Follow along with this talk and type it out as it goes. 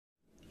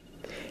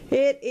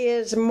It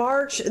is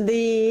March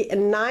the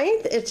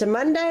 9th. It's a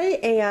Monday,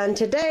 and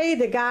today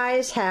the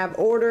guys have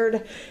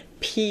ordered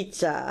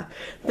pizza.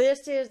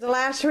 This is the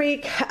last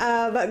week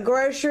of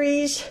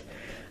groceries,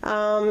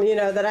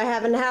 that I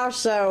have in the house,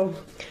 so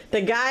the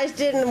guys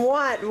didn't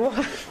want,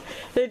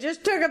 they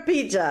just took a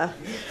pizza.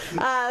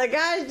 The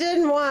guys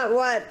didn't want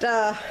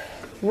what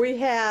we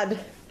had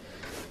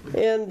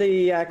in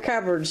the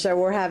cupboard, so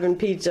we're having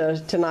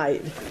pizza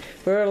tonight.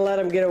 We're going to let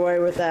them get away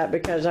with that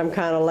because I'm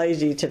kind of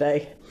lazy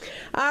today.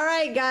 All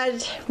right,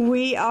 guys,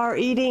 we are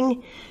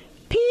eating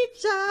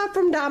pizza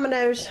from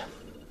Domino's.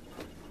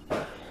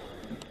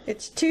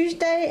 It's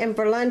Tuesday, and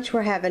for lunch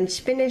we're having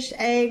spinach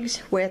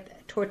eggs with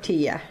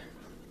tortilla.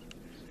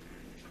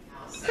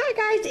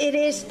 Hi guys, it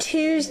is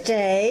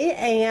Tuesday,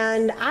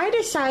 and I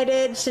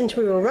decided, since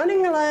we were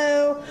running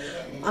low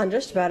on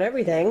just about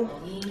everything,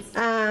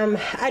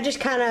 I just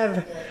kind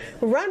of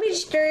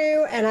rummaged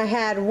through, and I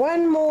had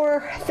one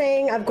more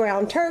thing of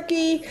ground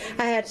turkey.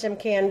 I had some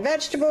canned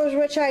vegetables,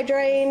 which I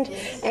drained,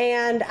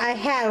 and I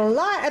had a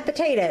lot of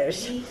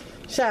potatoes.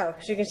 So,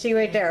 as you can see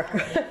right there,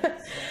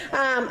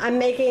 I'm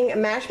making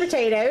mashed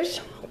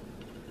potatoes,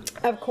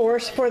 of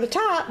course, for the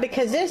top,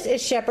 because this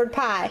is shepherd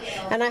pie,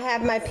 and I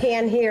have my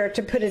pan here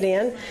to put it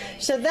in.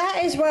 So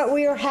that is what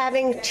we are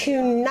having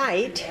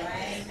tonight.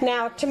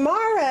 Now,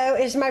 tomorrow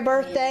is my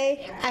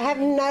birthday. I have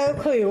no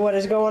clue what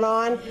is going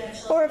on,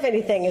 or if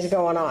anything is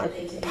going on.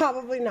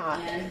 Probably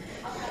not.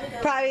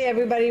 Probably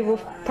everybody will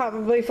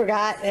probably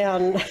forgot,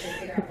 and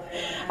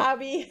I'll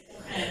be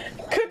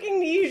cooking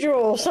the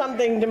usual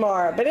something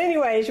tomorrow. But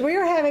anyways, we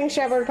are having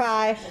shepherd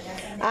pie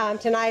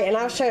tonight, and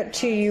I'll show it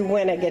to you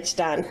when it gets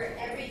done.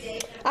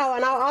 Oh,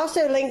 and I'll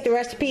also link the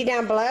recipe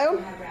down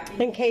below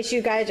in case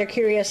you guys are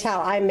curious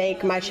how I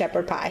make my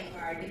shepherd pie.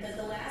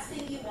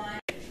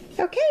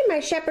 Okay, my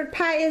shepherd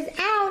pie is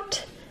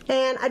out,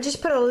 and I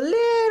just put a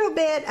little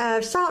bit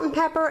of salt and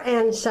pepper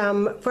and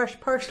some fresh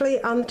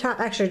parsley on the top,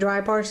 actually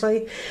dry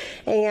parsley,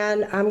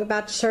 and I'm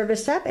about to serve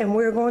this up and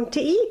we're going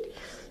to eat.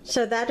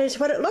 So that is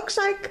what it looks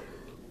like.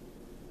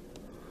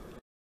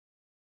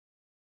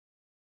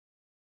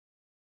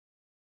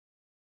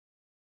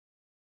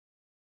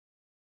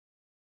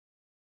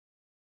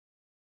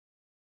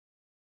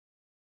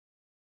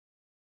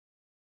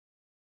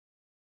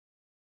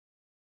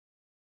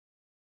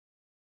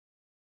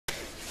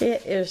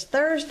 It is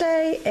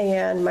Thursday,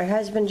 and my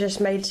husband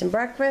just made some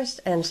breakfast,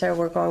 and so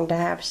we're going to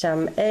have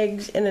some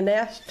eggs in a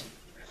nest,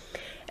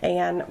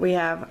 and we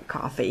have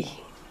coffee.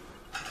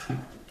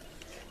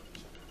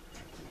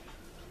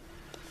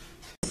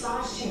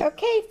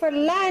 Okay, for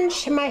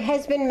lunch, my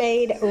husband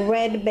made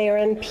Red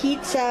Baron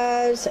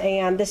pizzas,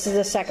 and this is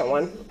the second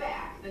one.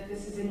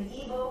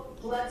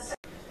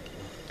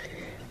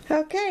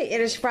 Okay, it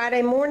is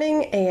Friday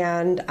morning,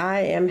 and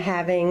I am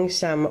having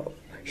some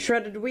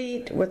shredded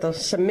wheat with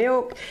some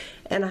milk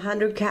and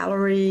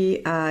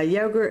 100-calorie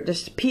yogurt,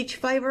 just peach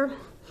flavor,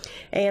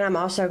 and I'm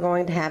also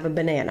going to have a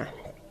banana.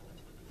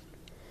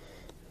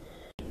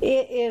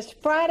 It is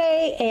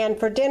Friday, and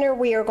for dinner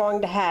we are going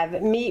to have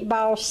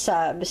meatball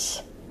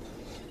subs,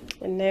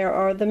 and there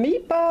are the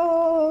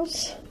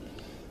meatballs,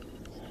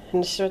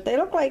 and this is what they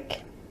look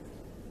like.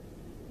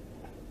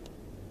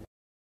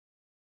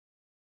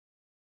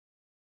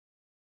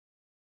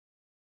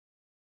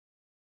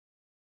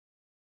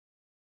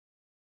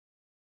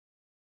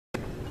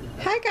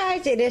 Hi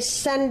guys, it is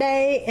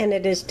Sunday and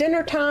it is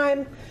dinner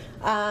time.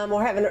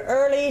 We're having an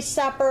early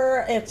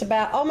supper. It's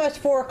about almost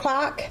 4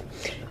 o'clock,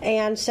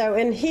 and so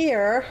in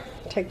here,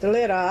 take the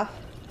lid off,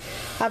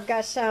 I've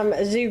got some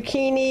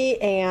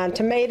zucchini and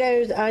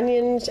tomatoes,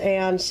 onions,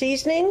 and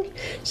seasoning.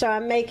 So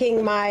I'm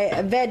making my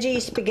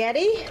veggie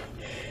spaghetti.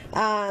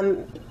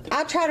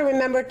 I'll try to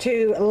remember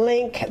to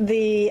link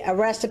the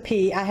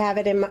recipe. I have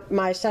it in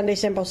my Sunday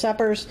Simple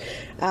Suppers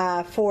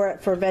for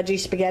veggie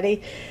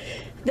spaghetti.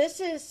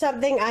 This is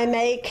something I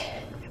make.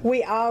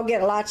 We all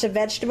get lots of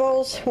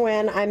vegetables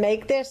when I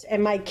make this,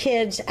 and my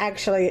kids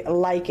actually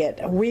like it.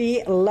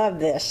 We love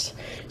this.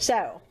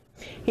 So,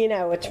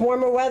 it's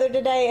warmer weather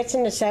today. It's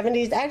in the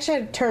 70s. Actually,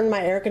 I turned my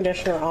air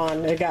conditioner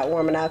on. It got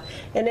warm enough.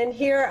 And in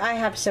here, I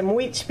have some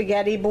wheat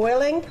spaghetti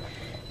boiling.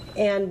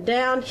 And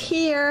down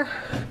here,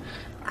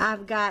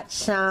 I've got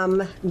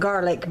some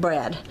garlic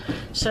bread.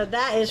 So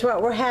that is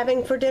what we're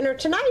having for dinner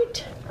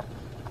tonight.